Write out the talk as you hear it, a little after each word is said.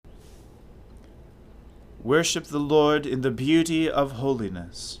Worship the Lord in the beauty of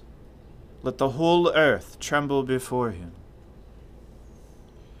holiness. Let the whole earth tremble before him.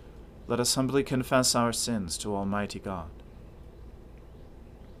 Let us humbly confess our sins to Almighty God.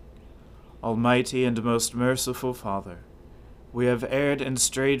 Almighty and most merciful Father, we have erred and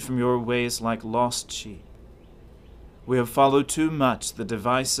strayed from your ways like lost sheep. We have followed too much the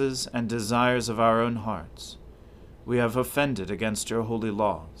devices and desires of our own hearts. We have offended against your holy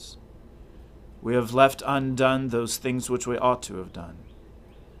laws. We have left undone those things which we ought to have done,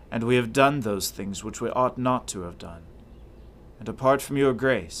 and we have done those things which we ought not to have done. And apart from your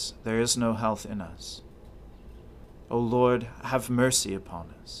grace, there is no health in us. O Lord, have mercy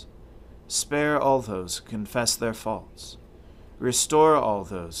upon us. Spare all those who confess their faults. Restore all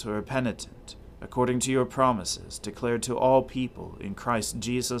those who are penitent, according to your promises declared to all people in Christ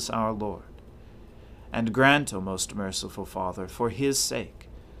Jesus our Lord. And grant, O most merciful Father, for his sake,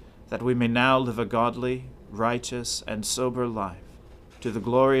 that we may now live a godly, righteous, and sober life, to the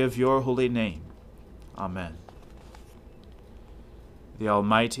glory of your holy name. Amen. The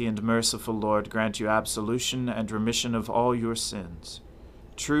Almighty and merciful Lord grant you absolution and remission of all your sins,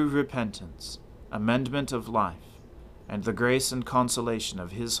 true repentance, amendment of life, and the grace and consolation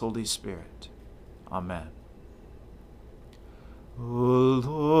of his Holy Spirit. Amen. O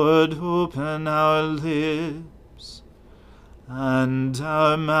Lord, open our lips, and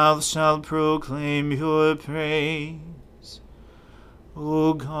our mouth shall proclaim your praise.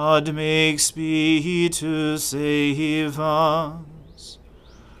 O God, make speed to save us.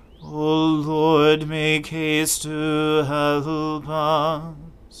 O Lord, make haste to help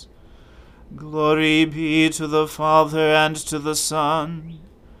us. Glory be to the Father, and to the Son,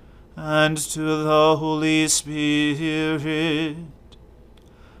 and to the Holy Spirit,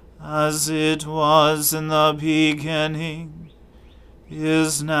 as it was in the beginning,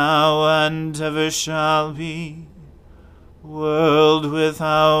 is now, and ever shall be, world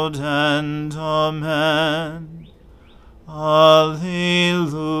without end. Amen. Alleluia.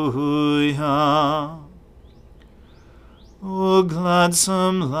 O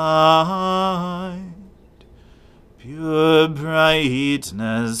gladsome light, pure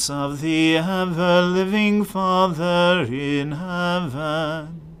brightness of the ever-living Father in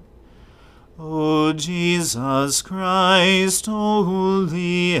heaven, O Jesus Christ,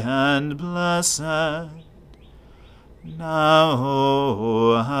 holy and blessed,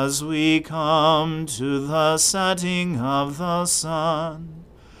 now as we come to the setting of the sun,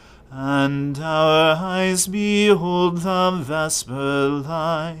 and our eyes behold the vesper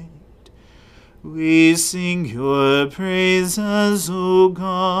light, we sing your praises, O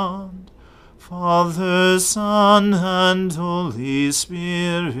God, Father, Son, and Holy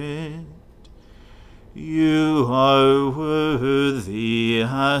Spirit. You are worthy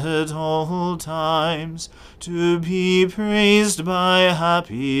at all times to be praised by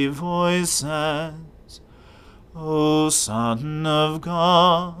happy voices, O Son of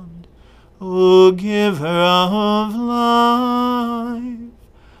God, O Giver of life,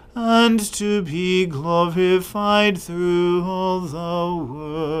 and to be glorified through all the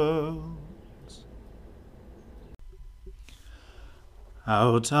world.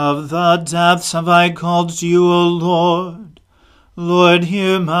 Out of the depths have I called to you, O Lord. Lord,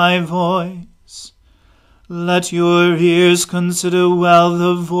 hear my voice. Let your ears consider well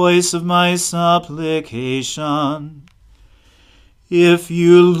the voice of my supplication. If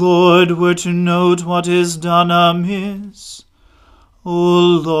you, Lord, were to note what is done amiss,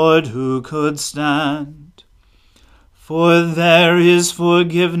 O Lord, who could stand? For there is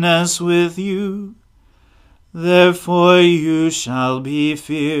forgiveness with you, therefore you shall be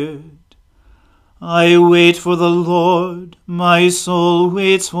feared. I wait for the Lord, my soul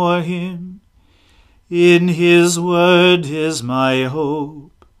waits for him. In his word is my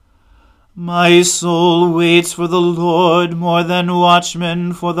hope. My soul waits for the Lord more than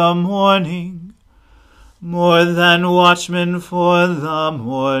watchmen for the morning, more than watchmen for the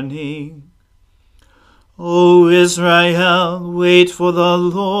morning. O Israel, wait for the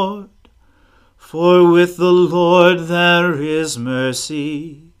Lord, for with the Lord there is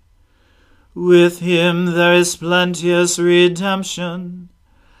mercy. With him there is plenteous redemption,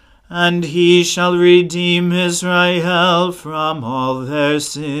 and he shall redeem Israel from all their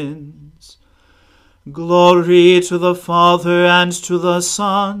sins. Glory to the Father, and to the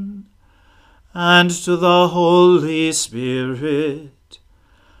Son, and to the Holy Spirit,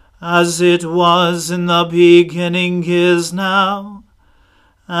 as it was in the beginning, is now,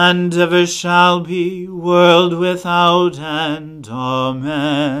 and ever shall be, world without end.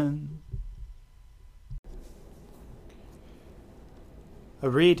 Amen. A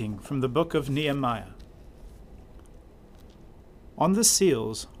reading from the book of Nehemiah. On the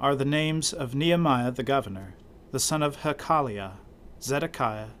seals are the names of Nehemiah the governor, the son of Hachaliah,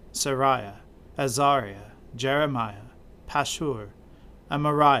 Zedekiah, Seraiah, Azariah, Jeremiah, Pashur,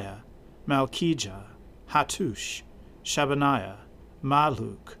 Amariah, Malchijah, Hattush, Shabaniah,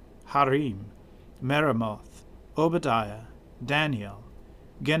 Maluk, Harim, Meremoth, Obadiah, Daniel,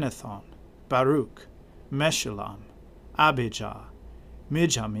 Ginnathon, Baruch, Meshullam, Abijah,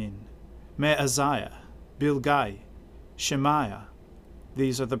 Mijamin, Meaziah, Bilgai, Shemaiah.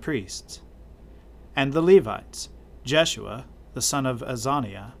 These are the priests. And the Levites, Jeshua, the son of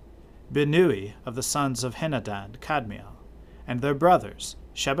Azaniah, Binui of the sons of Henadad, Kadmiel, and their brothers,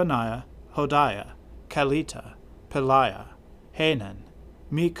 Shebaniah, Hodiah, Kelita, Peliah, Hanan,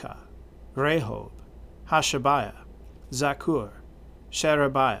 Micah, Rehob, Hashabiah, Zakur,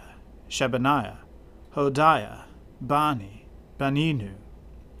 Sherebiah, Shebaniah, Hodiah, Bani, Baninu.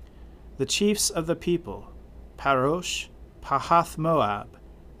 The chiefs of the people, Parosh, Pahath-Moab,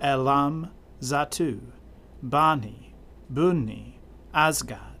 Elam, Zatu, Bani, Bunni,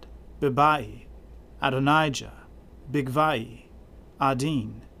 Azgad, Bebai, Adonijah, Bigvai,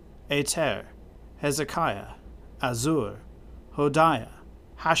 Adin, Eter, Hezekiah, Azur, Hodiah,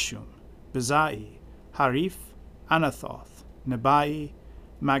 Hashum, Bezai, Harif, Anathoth, Nebai,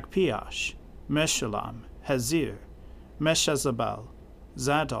 Magpiash, Meshullam, Hezir, Meshezabel,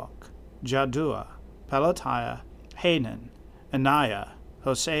 Zadok, Jaddua, Pelatiah, Hanan, Anaiah,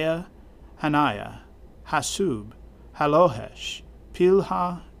 Hosea, Hanaiah, Hasub, Halohesh,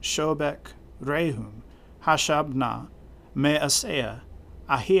 Pilha, Shobek, Rehum, Hashabnah, Maaseiah,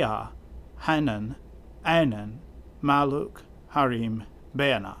 Ahiah, Hanan, Anan, Maluk, Harim,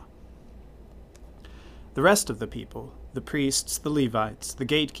 Baanah. The rest of the people, the priests, the Levites, the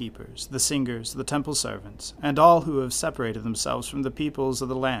gatekeepers, the singers, the temple servants, and all who have separated themselves from the peoples of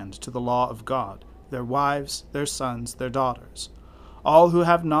the land to the law of God, their wives, their sons, their daughters, all who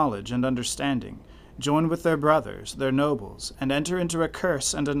have knowledge and understanding, join with their brothers, their nobles, and enter into a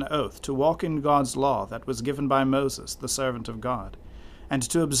curse and an oath to walk in God's law that was given by Moses, the servant of God, and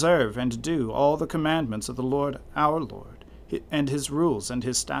to observe and do all the commandments of the Lord our Lord, and his rules and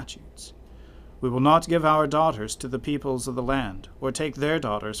his statutes. We will not give our daughters to the peoples of the land, or take their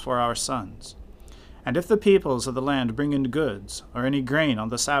daughters for our sons. And if the peoples of the land bring in goods, or any grain on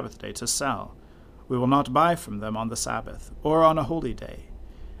the Sabbath day to sell, we will not buy from them on the Sabbath, or on a holy day.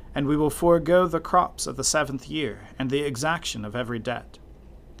 And we will forego the crops of the 7th year, and the exaction of every debt.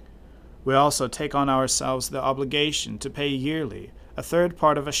 We also take on ourselves the obligation to pay yearly a 3rd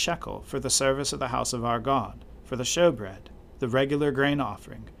part of a shekel for the service of the house of our God, for the showbread, the regular grain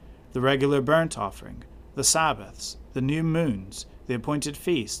offering, the regular burnt offering, the Sabbaths, the new moons, the appointed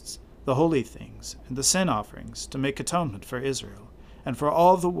feasts, the holy things, and the sin offerings, to make atonement for Israel, and for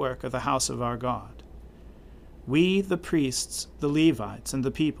all the work of the house of our God. We, the priests, the Levites, and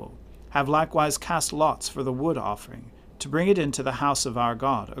the people, have likewise cast lots for the wood offering, to bring it into the house of our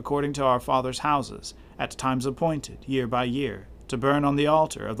God, according to our fathers' houses, at times appointed, year by year, to burn on the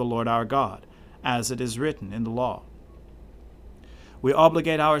altar of the Lord our God, as it is written in the law. We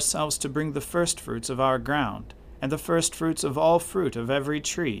obligate ourselves to bring the firstfruits of our ground, and the firstfruits of all fruit of every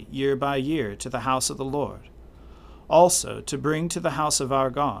tree, year by year, to the house of the Lord. Also to bring to the house of our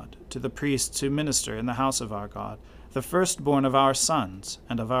God, to the priests who minister in the house of our God, the firstborn of our sons,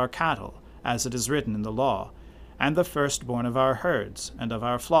 and of our cattle, as it is written in the law, and the firstborn of our herds, and of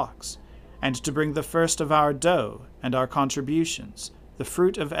our flocks, and to bring the first of our dough, and our contributions, the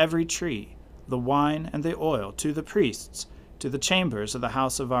fruit of every tree, the wine and the oil, to the priests, to the chambers of the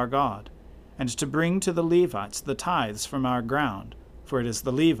house of our God, and to bring to the Levites the tithes from our ground, for it is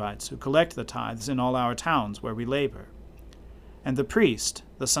the Levites who collect the tithes in all our towns where we labor. And the priest,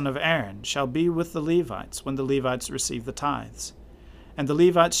 the son of Aaron, shall be with the Levites when the Levites receive the tithes. And the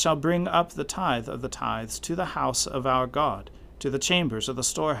Levites shall bring up the tithe of the tithes to the house of our God, to the chambers of the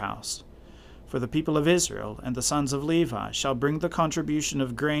storehouse. For the people of Israel and the sons of Levi shall bring the contribution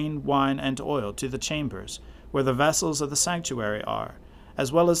of grain, wine, and oil to the chambers, where the vessels of the sanctuary are,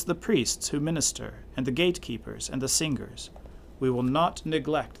 as well as the priests who minister, and the gatekeepers and the singers. We will not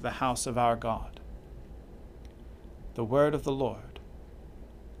neglect the house of our God. The word of the Lord.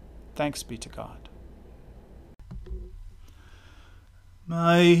 Thanks be to God.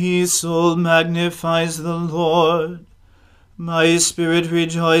 My soul magnifies the Lord. My spirit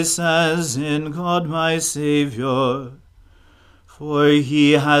rejoices in God my Saviour. For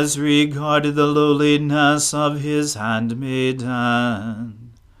he has regarded the lowliness of his handmaiden.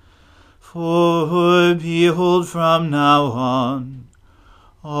 For behold, from now on,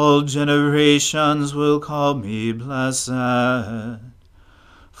 all generations will call me blessed.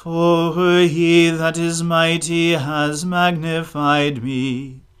 For he that is mighty has magnified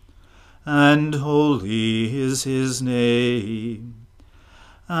me, and holy is his name.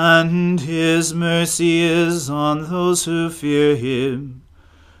 And his mercy is on those who fear him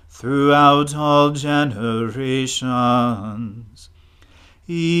throughout all generations.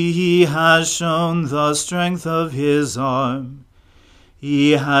 He has shown the strength of his arm.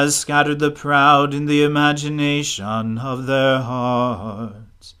 He has scattered the proud in the imagination of their hearts.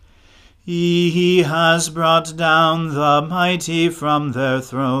 He has brought down the mighty from their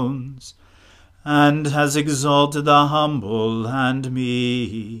thrones, and has exalted the humble and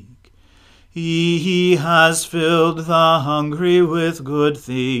meek. He has filled the hungry with good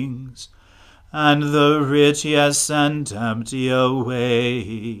things, and the rich he has sent empty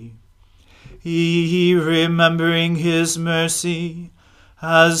away. He, remembering his mercy,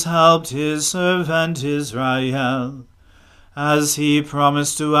 has helped his servant Israel, as he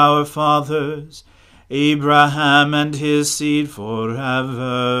promised to our fathers, Abraham and his seed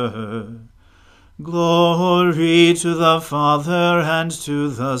forever. Glory to the Father, and to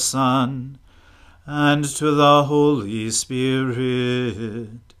the Son, and to the Holy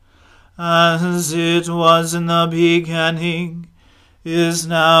Spirit, as it was in the beginning, is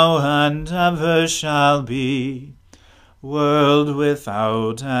now, and ever shall be, world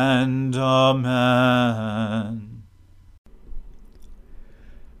without end. Amen.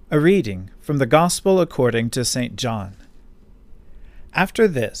 A reading from the Gospel according to St. John. After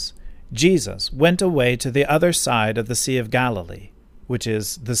this, Jesus went away to the other side of the Sea of Galilee, which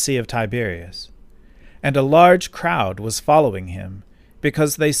is the Sea of Tiberias, and a large crowd was following him,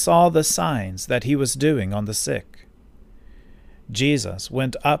 because they saw the signs that he was doing on the sick. Jesus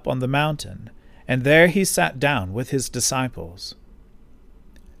went up on the mountain, and there he sat down with his disciples.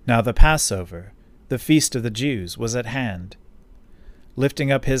 Now the Passover, the feast of the Jews, was at hand.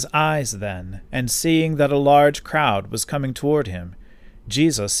 Lifting up his eyes then, and seeing that a large crowd was coming toward him,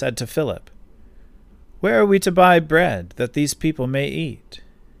 Jesus said to Philip, "Where are we to buy bread, that these people may eat?"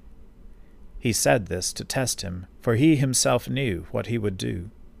 He said this to test him, for he himself knew what he would do.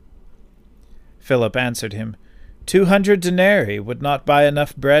 Philip answered him, 200 denarii would not buy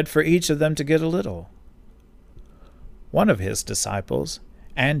enough bread for each of them to get a little. One of his disciples,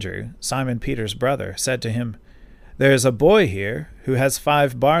 Andrew, Simon Peter's brother, said to him, "There is a boy here who has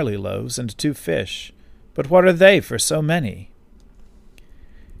 5 barley loaves and 2 fish, but what are they for so many?"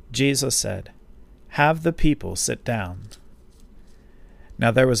 Jesus said, "Have the people sit down."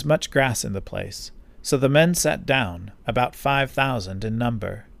 Now there was much grass in the place, so the men sat down, about 5,000 in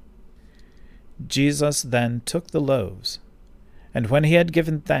number. Jesus then took the loaves, and when he had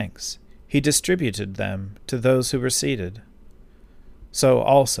given thanks, he distributed them to those who were seated. So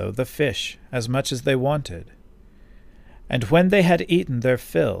also the fish, as much as they wanted. And when they had eaten their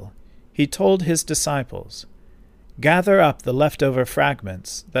fill, he told his disciples, "Gather up the leftover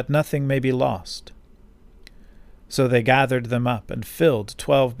fragments, that nothing may be lost." So they gathered them up and filled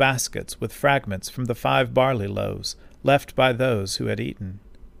 12 baskets with fragments from the 5 barley loaves left by those who had eaten.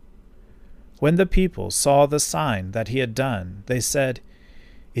 When the people saw the sign that he had done, they said,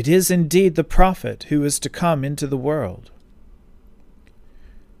 "It is indeed the prophet who is to come into the world."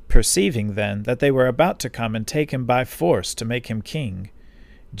 Perceiving then that they were about to come and take him by force to make him king,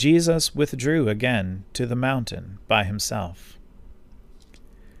 Jesus withdrew again to the mountain by himself.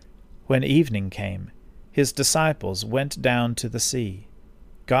 When evening came, his disciples went down to the sea,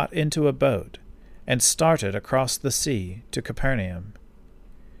 got into a boat, and started across the sea to Capernaum.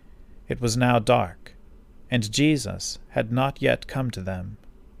 It was now dark, and Jesus had not yet come to them.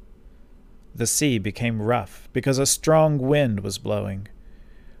 The sea became rough, because a strong wind was blowing.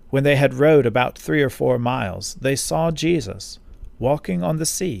 When they had rowed about 3 or 4 miles, they saw Jesus walking on the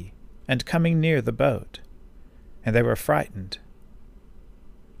sea and coming near the boat, and they were frightened.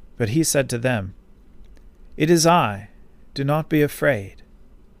 But he said to them, "It is I, do not be afraid."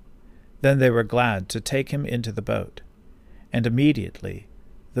 Then they were glad to take him into the boat, and immediately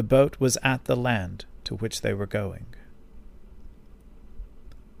the boat was at the land to which they were going.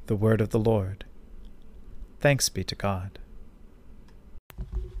 The word of the Lord. Thanks be to God.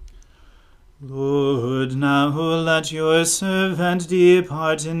 Lord, now let your servant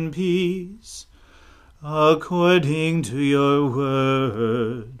depart in peace, according to your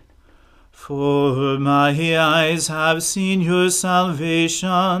word. For my eyes have seen your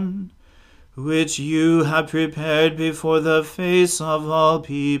salvation, which you have prepared before the face of all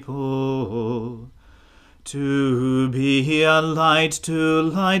people, to be a light to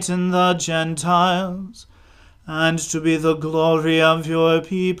lighten the Gentiles, and to be the glory of your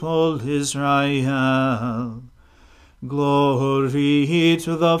people Israel. Glory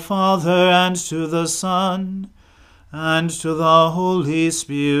to the Father, and to the Son, and to the Holy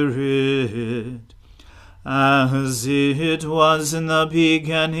Spirit, as it was in the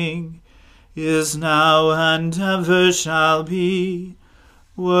beginning, is now, and ever shall be,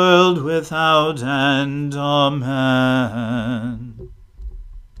 world without end. Amen.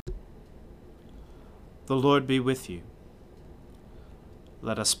 The Lord be with you.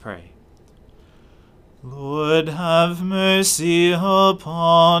 Let us pray. Lord, have mercy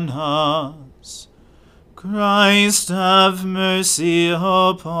upon us. Christ, have mercy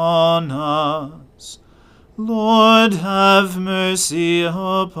upon us. Lord, have mercy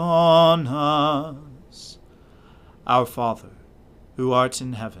upon us. Our Father, who art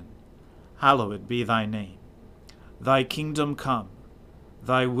in heaven, hallowed be thy name. Thy kingdom come,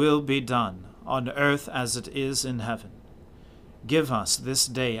 thy will be done, on earth as it is in heaven. Give us this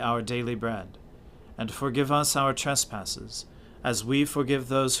day our daily bread, and forgive us our trespasses, as we forgive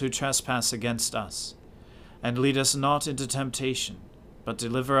those who trespass against us. And lead us not into temptation, but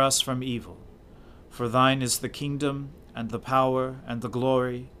deliver us from evil. For thine is the kingdom, and the power, and the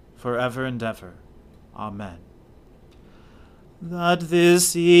glory, forever and ever. Amen. That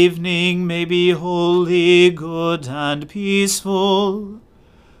this evening may be holy, good, and peaceful,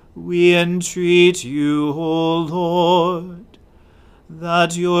 we entreat you, O Lord,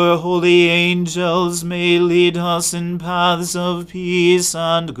 that your holy angels may lead us in paths of peace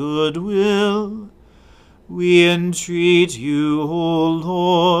and goodwill. We entreat you, O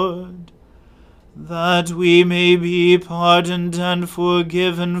Lord, that we may be pardoned and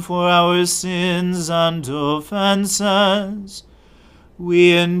forgiven for our sins and offenses.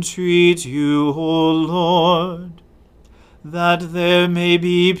 We entreat you, O Lord, that there may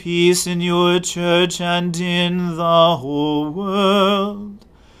be peace in your church and in the whole world.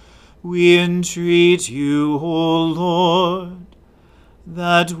 We entreat you, O Lord,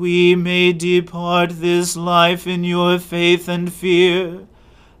 that we may depart this life in your faith and fear,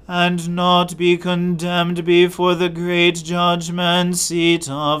 and not be condemned before the great judgment seat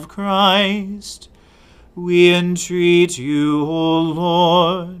of Christ. We entreat you, O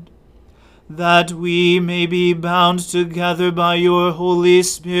Lord, that we may be bound together by your Holy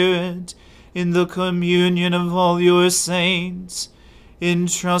Spirit in the communion of all your saints,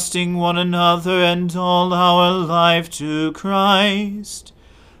 entrusting one another and all our life to Christ.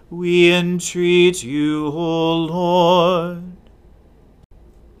 We entreat you, O Lord.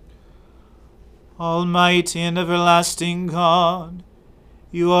 Almighty and everlasting God,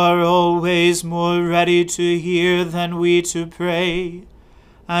 you are always more ready to hear than we to pray,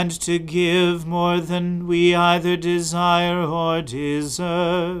 and to give more than we either desire or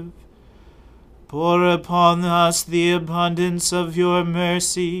deserve. Pour upon us the abundance of your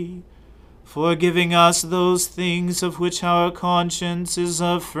mercy, forgiving us those things of which our conscience is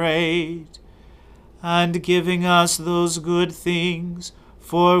afraid, and giving us those good things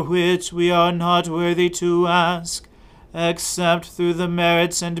for which we are not worthy to ask, except through the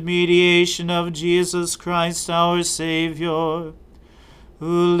merits and mediation of Jesus Christ our Saviour,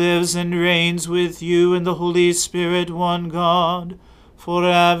 who lives and reigns with you in the Holy Spirit, one God,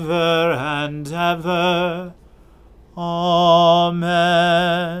 forever and ever. Amen.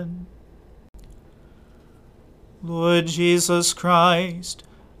 Lord Jesus Christ,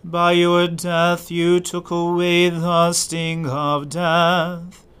 by your death you took away the sting of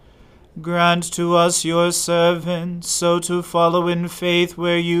death. Grant to us, your servants, so to follow in faith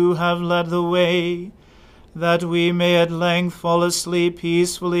where you have led the way, that we may at length fall asleep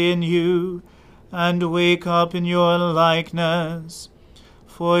peacefully in you, and wake up in your likeness.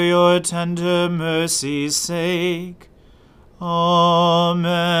 For your tender mercy's sake. Amen.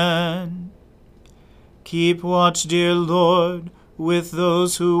 Keep watch, dear Lord, with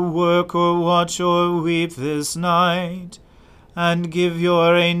those who work or watch or weep this night, and give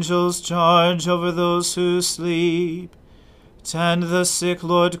your angels charge over those who sleep. Tend the sick,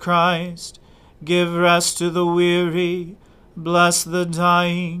 Lord Christ. Give rest to the weary. Bless the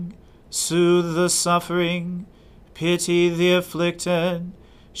dying. Soothe the suffering. Pity the afflicted.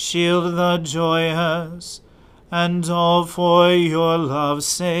 Shield the joyous. And all for your love's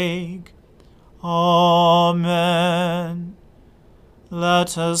sake. Amen.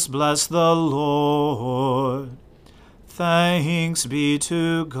 Let us bless the Lord. Thanks be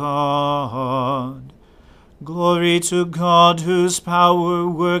to God. Glory to God, whose power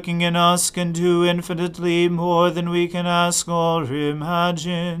working in us can do infinitely more than we can ask or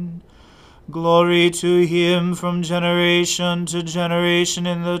imagine. Glory to him from generation to generation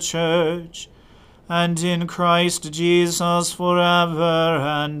in the church, and in Christ Jesus forever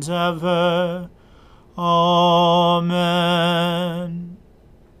and ever. Amen.